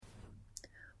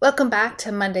Welcome back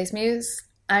to Monday's Muse.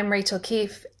 I'm Rachael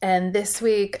Keefe, and this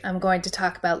week I'm going to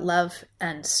talk about love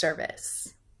and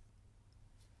service.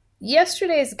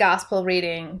 Yesterday's gospel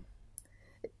reading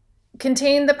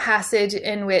contained the passage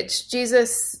in which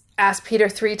Jesus asked Peter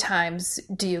 3 times,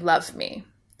 "Do you love me?"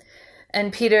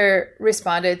 And Peter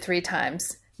responded 3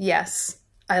 times, "Yes,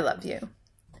 I love you."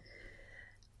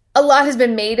 A lot has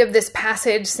been made of this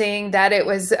passage, saying that it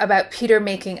was about Peter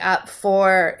making up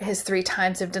for his 3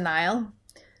 times of denial.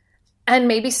 And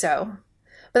maybe so,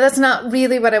 but that's not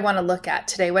really what I want to look at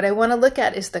today. What I want to look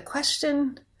at is the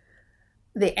question,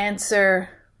 the answer,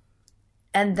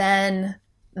 and then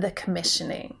the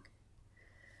commissioning.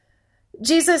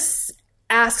 Jesus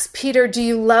asks Peter, "Do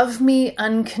you love me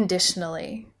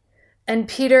unconditionally?" And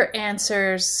Peter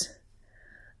answers,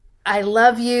 "I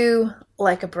love you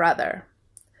like a brother."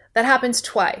 That happens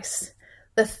twice.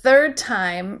 The 3rd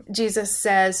time, Jesus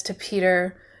says to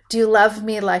Peter, "Do you love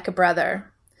me like a brother?"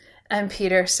 And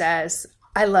Peter says,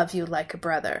 "I love you like a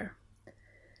brother."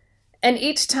 And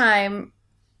each time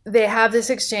they have this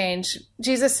exchange,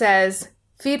 Jesus says,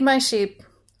 "Feed my sheep,"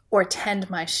 or "tend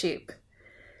my sheep."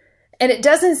 And it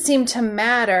doesn't seem to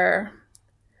matter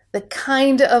the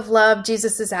kind of love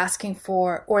Jesus is asking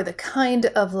for or the kind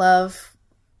of love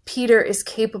Peter is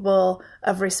capable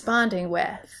of responding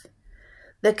with.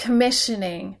 The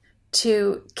commissioning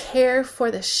to care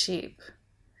for the sheep,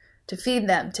 to feed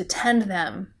them, to tend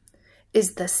them,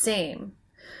 is the same.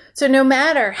 So no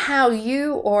matter how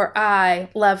you or I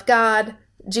love God,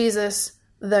 Jesus,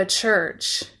 the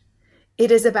church, it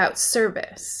is about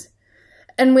service.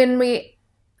 And when we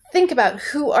think about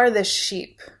who are the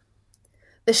sheep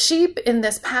in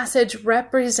this passage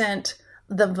represent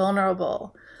the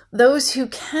vulnerable, those who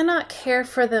cannot care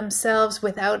for themselves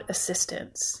without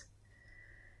assistance.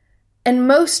 And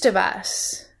most of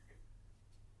us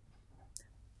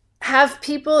have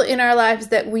people in our lives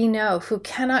that we know who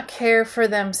cannot care for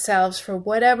themselves for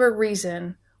whatever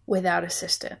reason without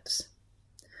assistance.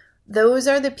 Those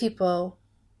are the people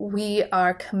we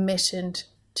are commissioned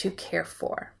to care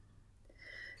for.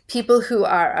 People who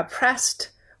are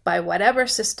oppressed by whatever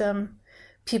system,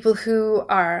 people who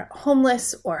are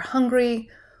homeless or hungry,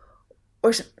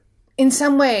 or in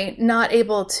some way not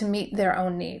able to meet their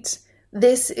own needs.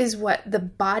 This is what the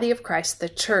body of Christ, the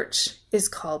church, is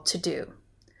called to do.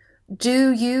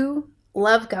 Do you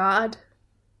love God?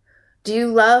 Do you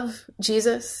love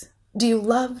Jesus? Do you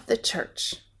love the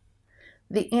church?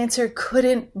 The answer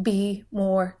couldn't be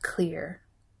more clear.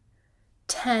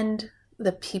 Tend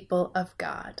the people of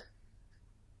God.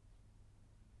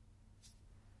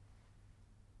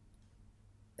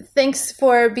 Thanks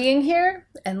for being here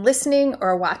and listening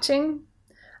or watching.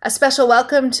 A special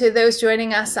welcome to those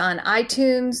joining us on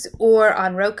iTunes or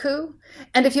on Roku.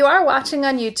 And if you are watching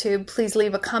on YouTube, please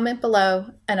leave a comment below,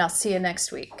 and I'll see you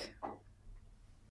next week.